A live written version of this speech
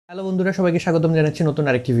Hello বন্ধুরা, সবাইকে স্বাগতম জানাচ্ছি নতুন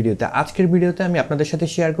আরেকটি ভিডিওতে। আজকের ভিডিওতে আমি আপনাদের সাথে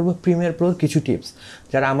শেয়ার করব প্রিমিয়ার প্রোর কিছু টিপস।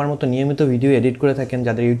 যারা আমার মতো নিয়মিত ভিডিও এডিট করে থাকেন,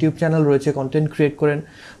 যাদের ইউটিউব চ্যানেল রয়েছে, কন্টেন্ট ক্রিয়েট করেন,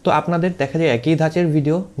 তো আপনাদের দেখা যায় একই ধাঁচের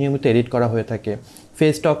ভিডিও নিয়মিত এডিট করা হয়ে থাকে।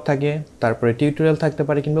 ফেস টক থাকে, তারপরে টিউটোরিয়াল থাকতে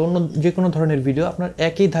পারে, কিংবা অন্য যে কোনো ধরনের ভিডিও। আপনার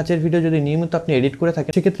একই ধাঁচের ভিডিও যদি নিয়মিত আপনি এডিট করে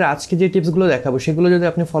থাকেন, সেক্ষেত্রে আজকে যে টিপসগুলো দেখাবো সেগুলো যদি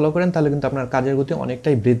আপনি ফলো করেন, তাহলে কিন্তু আপনার কাজের গতি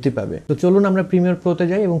অনেকটাই বৃদ্ধি পাবে। তো চলুন আমরা প্রিমিয়ার প্রোতে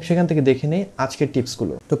যাই এবং সেখান থেকে দেখে নিই আজকের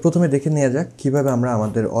টিপসগুলো। তো প্রথমে দেখে নেওয়া যাক কীভাবে আমরা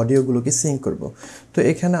আমাদের অডিওগুলোকে সিঙ্ক করব। তো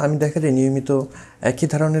এখানে আমি দেখা যায় নিয়মিত একই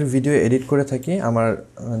ধরনের ভিডিও এডিট করে থাকি, আমার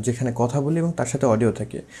যেখানে কথা বলি এবং তার সাথে অডিও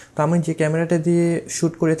থাকে। তো আমি যে ক্যামেরাটা দিয়ে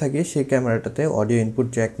শ্যুট করে থাকি সেই ক্যামেরাটাতে অডিও ইনপুট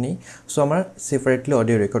জ্যাক নেই, সো আমার সেপারেটলি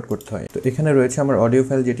অডিও রেকর্ড করতে হয়। তো এখানে রয়েছে আমার অডিও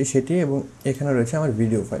ফাইল সেটি, এবং এখানে রয়েছে আমার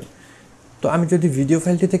ভিডিও ফাইল। তো আমি যদি ভিডিও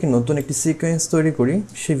ফাইলটি থেকে নতুন একটি সিকোয়েন্স তৈরি করি,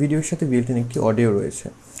 সেই ভিডিওর সাথে বিল্ট ইন একটি অডিও রয়েছে।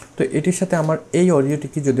 তো এটির সাথে আমার এই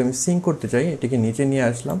অডিওটিকে যদি আমি সিঙ্ক করতে চাই, এটিকে নিচে নিয়ে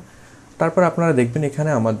আসলাম। তারপর আপনারা দেখবেন এখানে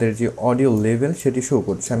আমাদের যে অডিও লেভেল সেটি শো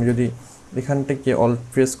করছে। আমি যদি এখান থেকে অল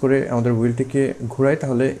প্রেস করে আমাদের হুইলটিকে ঘোরাই,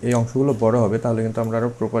 তাহলে এই অংশগুলো বড় হবে, তাহলে কিন্তু আমরা আরও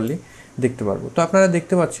প্রপারলি দেখতে পারবো। তো আপনারা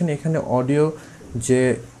দেখতে পাচ্ছেন এখানে অডিও যে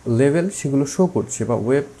লেভেল সেগুলো শো করছে, বা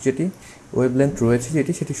ওয়েব লেন্থ রয়েছে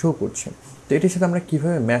সেটি শো করছে। তো এটির সাথে আমরা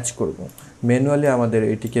কীভাবে ম্যাচ করব, ম্যানুয়ালি আমাদের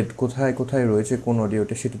এটিকে কোথায় কোথায় রয়েছে কোন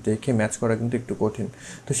অডিওটা সেটি দেখে ম্যাচ করা কিন্তু একটু কঠিন।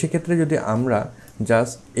 তো সেক্ষেত্রে যদি আমরা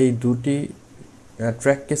জাস্ট এই দুটি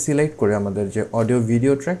ট্র্যাককে সিলেক্ট করে, আমাদের যে অডিও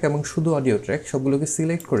ভিডিও ট্র্যাক এবং শুধু অডিও ট্র্যাক সবগুলোকে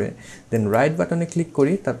সিলেক্ট করে দেন রাইট বাটনে ক্লিক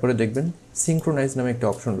করি, তারপরে দেখবেন সিঙ্ক্রোনাইজ নামে একটা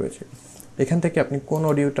অপশন রয়েছে। এখান থেকে আপনি কোন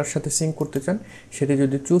অডিওটার সাথে সিঙ্ক করতে চান সেটি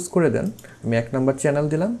যদি চুজ করে দেন, আমি 1 নম্বর চ্যানেল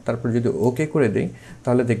দিলাম, তারপর যদি ওকে করে দিই,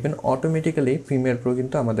 তাহলে দেখবেন অটোমেটিক্যালি প্রিমিয়ার প্রো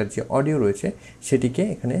কিন্তু আমাদের যে অডিও রয়েছে সেটিকে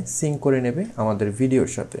এখানে সিঙ্ক করে নেবে আমাদের ভিডিওর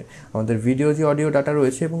সাথে। আমাদের ভিডিও যে অডিও ডাটা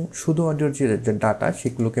রয়েছে এবং শুধু অডিওর যে ডাটা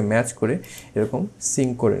সেগুলোকে ম্যাচ করে এরকম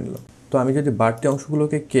সিঙ্ক করে নিল। তো আমি যদি বাড়তি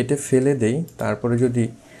অংশগুলোকে কেটে ফেলে দেই, তারপরে যদি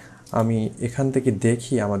আমি এখান থেকে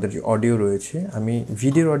দেখি আমাদের যে অডিও রয়েছে, আমি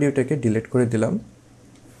ভিডিওর অডিওটাকে ডিলিট করে দিলাম।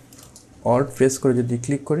 অল্ট প্রেস করে যদি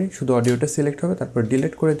ক্লিক করি, শুধু অডিওটা সিলেক্ট হবে, তারপর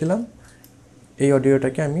ডিলিট করে দিলাম। এই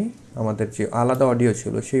অডিওটাকে আমি, আমাদের যে আলাদা অডিও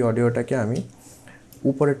ছিল সেই অডিওটাকে আমি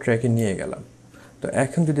উপরের ট্র্যাকে নিয়ে গেলাম। তো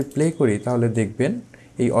এখন যদি প্লে করি, তাহলে দেখবেন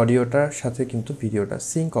এই অডিওটার সাথে কিন্তু ভিডিওটা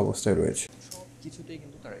সিঙ্ক অবস্থায় রয়েছে। সব কিছুতেই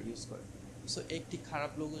কিন্তু তারা ইউজ করে। সো একটি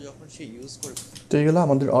খারাপ লোগো যখন সে ইউজ করবে, তো এইগুলো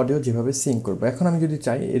আমাদের অডিও যেভাবে সিঙ্ক করবে। এখন আমি যদি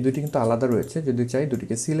চাই, এই দুটি কিন্তু আলাদা রয়েছে, যদি চাই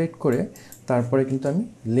দুটিকে সিলেক্ট করে তারপরে কিন্তু আমি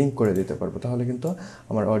লিঙ্ক করে দিতে পারবো, তাহলে কিন্তু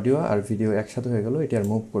আমার অডিও আর ভিডিও একসাথে হয়ে গেল, এটি আর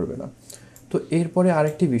মুভ করবে না। তো এরপরে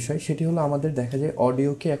আরেকটি বিষয়, সেটি হলো আমাদের দেখা যায়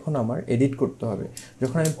অডিওকে এখন আমার এডিট করতে হবে।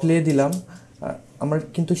 যখন আমি প্লে দিলাম, আমার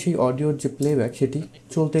কিন্তু সেই অডিওর যে প্লেব্যাক সেটি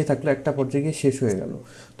চলতেই থাকলো, একটা পর্যায়ে গিয়ে শেষ হয়ে গেল।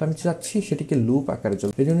 তো আমি চাচ্ছি সেটিকে লুপ আকারে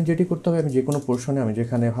চলবে। এই জন্য যেটি করতে হবে, আমি যে কোনো পোর্শনে, আমি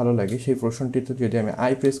যেখানে ভালো লাগে সেই পোর্শনটিতে যদি আমি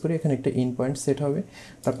আই প্রেস করি, এখানে একটা ইন পয়েন্ট সেট হবে।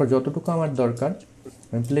 তারপর যতটুকু আমার দরকার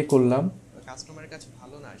আমি প্লে করলাম, কাস্টমারের কাছে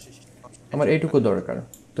ভালো না আসে, আমার এইটুকু দরকার।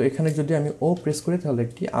 তো এখানে যদি আমি ও প্রেস করি, তাহলে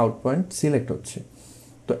একটি আউট পয়েন্ট সিলেক্ট হচ্ছে।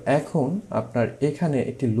 তো এখন আপনার এখানে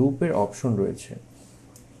একটি লুপের অপশন রয়েছে।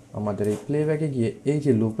 আমাদের এই প্লেব্যাকে গিয়ে এই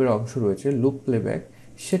যে লুপের অংশ রয়েছে, লুপ প্লেব্যাক,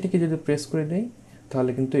 সেটিকে যদি প্রেস করে দেই,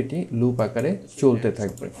 তাহলে কিন্তু এটি লুপ আকারে চলতে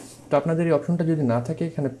থাকবে। তো আপনাদের এই অপশনটা যদি না থাকে,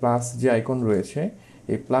 এখানে প্লাস যে আইকন রয়েছে,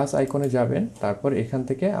 এই প্লাস আইকনে যাবেন, তারপর এখান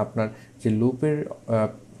থেকে আপনার যে লুপের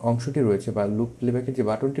অংশটি রয়েছে বা লুপ প্লেব্যাকের যে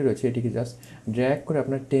বাটনটি রয়েছে, এটিকে জাস্ট ড্র্যাগ করে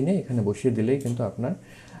আপনার টেনে এখানে বসিয়ে দিলেই কিন্তু আপনার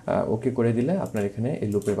ওকে করে দিলে আপনার এখানে এই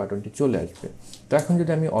লুপের বাটনটি চলে আসবে। তো এখন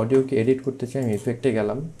যদি আমি অডিওকে এডিট করতে চাই, আমি ইফেক্টে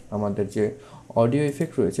গেলাম, আমাদের যে অডিও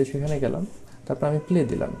ইফেক্ট রয়েছে সেখানে গেলাম, তারপর আমি প্লে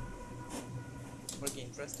দিলাম।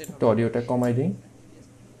 তো অডিওটা কমাই দিই।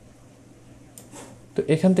 তো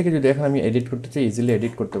এখান থেকে যদি এখন আমি এডিট করতে চাই, ইজিলি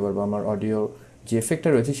এডিট করতে পারবো। আমার অডিও যে এফেক্টটা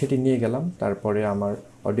রয়েছে সেটি নিয়ে গেলাম, তারপরে আমার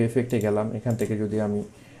অডিও এফেক্টে গেলাম। এখান থেকে যদি আমি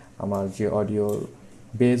আমার যে অডিও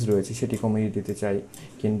বেস রয়েছে সেটি কমিয়ে দিতে চাই,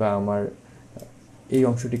 কিংবা আমার এই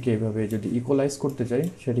অংশটিকে এভাবে যদি ইকুয়ালাইজ করতে চাই,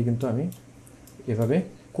 সেটি কিন্তু আমি এভাবে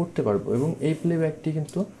করতে পারবো, এবং এই প্লেব্যাকটি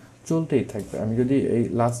কিন্তু চলতেই থাকবে। আমি যদি এই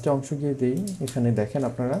লাস্টে অংশ গিয়ে দিই, এখানে দেখেন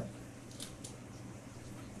আপনারা,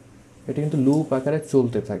 এটা কিন্তু লুপ আকারে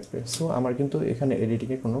চলতে থাকবে। সো আমার কিন্তু এখানে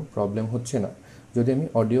এডিটিংয়ে কোনো প্রবলেম হচ্ছে না যদি আমি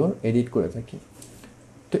অডিও এডিট করে থাকি।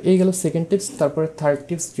 তো এই গেল সেকেন্ড টিপস। তারপরে থার্ড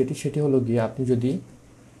টিপস সেটি হলো গিয়ে, আপনি যদি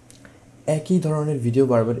একই ধরনের ভিডিও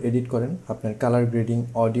বারবার এডিট করেন, আপনার কালার গ্রেডিং,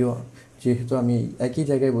 অডিও, যেহেতু আমি একই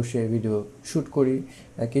জায়গায় বসে ভিডিও শ্যুট করি,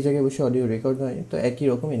 একই জায়গায় বসে অডিও রেকর্ড হয়, তো একই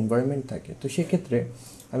রকম এনভায়রনমেন্ট থাকে। তো সেক্ষেত্রে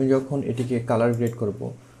আমি যখন এটিকে কালার গ্রেড করব,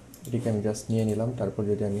 এটিকে আমি জাস্ট নিয়ে নিলাম, তারপর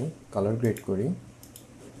যদি আমি কালার গ্রেড করি,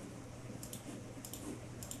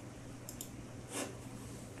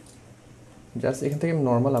 জাস্ট এখান থেকে আমি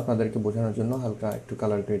নর্মাল আপনাদেরকে বোঝানোর জন্য হালকা একটু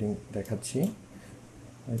কালার গ্রেডিং দেখাচ্ছি।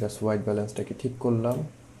 জাস্ট হোয়াইট ব্যালেন্সটাকে ঠিক করলাম,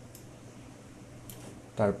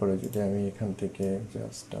 তারপরে যদি আমি এখান থেকে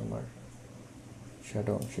জাস্ট আমার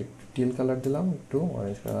শ্যাডো অংশে একটু টিল কালার দিলাম, একটু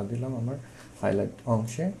অরেঞ্জ কালার দিলাম আমার হাইলাইট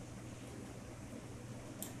অংশে।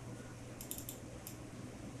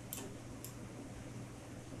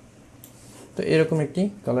 তো এরকম একটি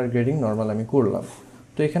কালার গ্রেডিং নর্মাল আমি করলাম।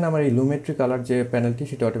 তো এখানে আমার এই লুমেট্রি কালার যে প্যানেলটি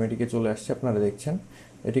সেটা অটোমেটিকে চলে আসছে, আপনারা দেখছেন।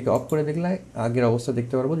 এটিকে অফ করে দেখলে আগের অবস্থা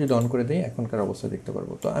দেখতে পারবো, যদি অন করে দিই এখনকার অবস্থা দেখতে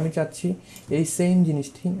পারবো। তো আমি চাচ্ছি এই সেম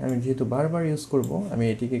জিনিসটি আমি যেহেতু বারবার ইউজ করব, আমি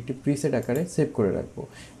এটিকে একটি প্রিসেট আকারে সেভ করে রাখবো।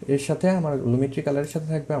 এর সাথে আমার লুমেট্রি কালারের সাথে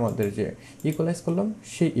থাকবে আমাদের যে ইকুয়ালাইজ করলাম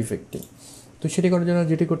সেই ইফেক্টটি। তো সেটি করার জন্য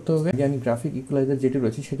যেটি করতে হবে, আমি গ্রাফিক ইকুয়ালাইজার যেটি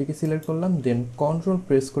রয়েছে সেটিকে সিলেক্ট করলাম, দেন কন্ট্রোল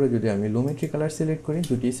প্রেস করে যদি আমি লুমেট্রি কালার সিলেক্ট করি,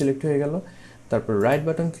 দুটি সিলেক্ট হয়ে গেল। তারপর রাইট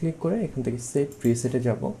বাটন ক্লিক করে এখান থেকে সেভ প্রিসেটে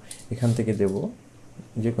যাব, এখান থেকে দেব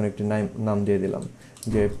যে কোনো একটি নাম দিয়ে দিলাম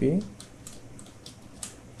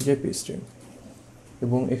জেপি স্ট্রিম,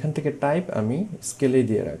 এবং এখান থেকে টাইপ আমি স্কেলেই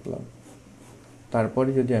দিয়ে রাখলাম। তারপরে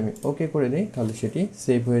যদি আমি ওকে করে দিই তাহলে সেটি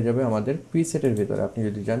সেভ হয়ে যাবে আমাদের প্রিসেটের ভিতরে। আপনি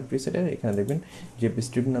যদি যান প্রিসেটের, এখানে দেখবেন জেপি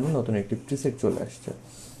স্ট্রিম নামে নতুন একটি প্রিসেট চলে আসছে।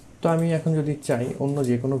 তো আমি এখন যদি চাই অন্য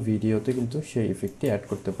যে কোনো ভিডিওতে কিন্তু সেই ইফেক্টটি অ্যাড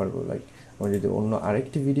করতে পারবো। লাইক আমি যদি অন্য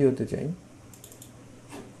আরেকটি ভিডিওতে চাই,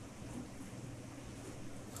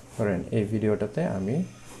 ধরেন এই ভিডিওটাতে আমি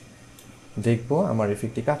দেখবো আমার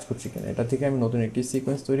ইফেক্টটি কাজ করছে কিনা, এটা থেকে আমি নতুন একটি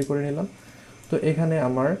সিকোয়েন্স তৈরি করে নিলাম। তো এখানে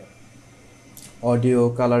আমার অডিও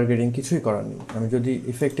কালার গ্রেডিং কিছুই করার নেই। আমি যদি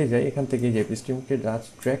ইফেক্টে যাই, এখান থেকে জেপি স্ট্রিমকে জাস্ট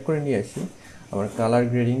ট্র্যাক করে নিয়ে আসি, আমার কালার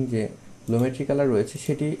গ্রেডিং যে লুমেট্রি কালার রয়েছে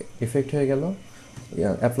সেটি ইফেক্ট হয়ে গেল,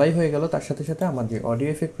 অ্যাপ্লাই হয়ে গেল। তার সাথে সাথে আমার যে অডিও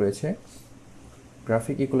এফেক্ট রয়েছে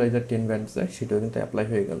গ্রাফিক ইকুয়ালাইজার 10 ব্যান্ডসের, সেটাও কিন্তু অ্যাপ্লাই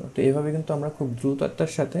হয়ে গেল। তো এইভাবে কিন্তু আমরা খুব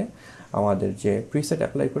দ্রুততার সাথে আমাদের যে প্রিসেট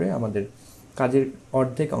অ্যাপ্লাই করে আমাদের কাজের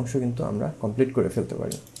অর্ধেক অংশ কিন্তু আমরা কমপ্লিট করে ফেলতে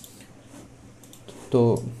পারি। তো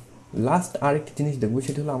লাস্ট আরেকটি জিনিস দেখবো,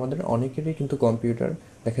 সেটা হলো আমাদের অনেকেরই কিন্তু কম্পিউটার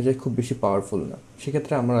দেখা যায় খুব বেশি পাওয়ারফুল না।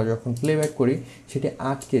 সেক্ষেত্রে আমরা যখন প্লেব্যাক করি সেটি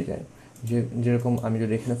আটকে যায়। যেরকম আমি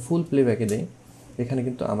যদি এখানে ফুল প্লেব্যাকে দিই, এখানে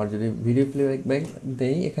কিন্তু আমার যদি ভিডিও প্লেব্যাক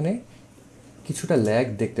দেই, এখানে কিছুটা ল্যাগ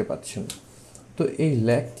দেখতে পাচ্ছেন। তো এই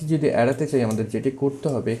ল্যাগটি যদি এড়াতে চাই, আমাদের যেটি করতে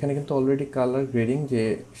হবে, এখানে কিন্তু অলরেডি কালার গ্রেডিং যে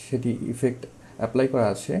সেটি ইফেক্ট অ্যাপ্লাই করা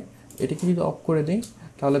আছে, এটিকে যদি অফ করে দিই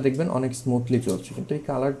তাহলে দেখবেন অনেক স্মুথলি চলছে। কিন্তু এই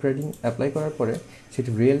কালার গ্রেডিং অ্যাপ্লাই করার পরে সেটি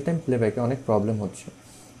রিয়েল টাইম প্লেব্যাকে অনেক প্রবলেম হচ্ছে।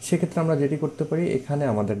 সেক্ষেত্রে আমরা যেটি করতে পারি, এখানে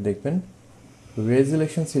আমাদের দেখবেন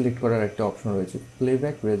রেজুলেশন সিলেক্ট করার একটা অপশন রয়েছে,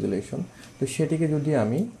 প্লেব্যাক রেজুলেশন। তো সেটিকে যদি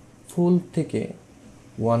আমি ফুল থেকে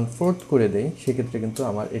 1/4 করে দেই, সেক্ষেত্রে কিন্তু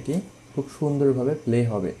আমার এটি খুব সুন্দরভাবে প্লে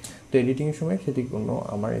হবে। তো এডিটিংয়ের সময় সেটি কোনো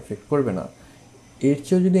আমার এফেক্ট করবে না। এর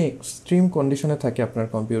চেয়েও যদি এক্সট্রিম কন্ডিশনে থাকে আপনার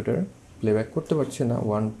কম্পিউটার, প্লেব্যাক করতে পারছে না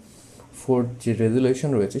 1/4 যে রেজুলেশন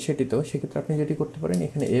রয়েছে সেটিতেও, সেক্ষেত্রে আপনি যেটি করতে পারেন,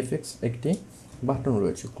 এখানে এফএক্স একটি বাটন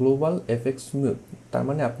রয়েছে, গ্লোবাল এফেক্ট স্মুথ। তার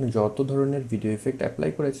মানে আপনি যত ধরনের ভিডিও এফেক্ট অ্যাপ্লাই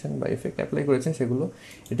করেছেন বা এফেক্ট অ্যাপ্লাই করেছেন সেগুলো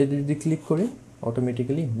এটাতে যদি ক্লিক করে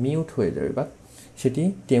অটোমেটিক্যালি মিউট হয়ে যাবে, বা সেটি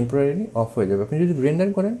টেম্পোরারি অফ হয়ে যাবে। আপনি যদি রেন্ডার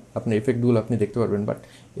করেন আপনার এফেক্টগুলো আপনি দেখতে পারবেন, বাট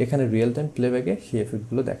এখানে রিয়েল টাইম প্লেব্যাকে সেই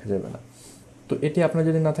এফেক্টগুলো দেখা যাবে না। তো এটি আপনার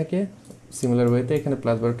যদি না থাকে, সিমিলার ওয়েতে এখানে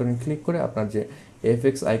প্লাস বাটনে ক্লিক করে আপনার যে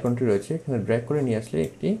এফএক্স আইকনটি রয়েছে এখানে ড্র্যাগ করে নিয়ে আসলে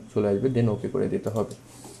একটি চলে আসবে, দেন ওকে করে দিতে হবে।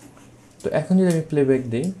 তো এখন যদি আমি প্লেব্যাক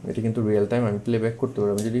দিই, এটি কিন্তু রিয়েল টাইম আমি প্লেব্যাক করতে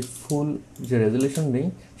পারবো। আমি যদি ফুল যে রেজুলেশন দিই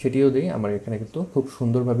সেটিও দিই, আমার এখানে কিন্তু খুব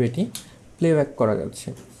সুন্দরভাবে এটি প্লেব্যাক করা যাচ্ছে।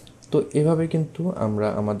 তো এভাবে কিন্তু আমরা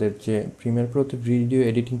আমাদের যে প্রিমিয়ার প্রোতে ভিডিও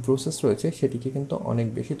এডিটিং প্রসেস রয়েছে সেটিকে কিন্তু অনেক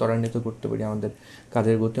বেশি ত্বরান্বিত করতে পারি, আমাদের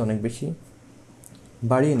কাজের গতি অনেক বেশি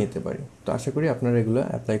বাড়িয়ে নিতে পারি। তো আশা করি আপনারা এগুলো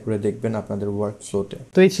অ্যাপ্লাই করে দেখবেন আপনাদের ওয়ার্ক ফ্লোতে।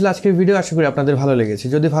 তো এই ছিল আজকের ভিডিও, আশা করি আপনাদের ভালো লেগেছে।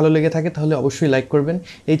 যদি ভালো লেগে থাকে তাহলে অবশ্যই লাইক করবেন,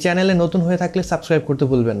 এই চ্যানেলে নতুন হয়ে থাকলে সাবস্ক্রাইব করতে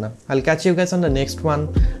ভুলবেন না। আইল catch you guys on the next one.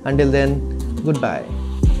 Until then, good bye.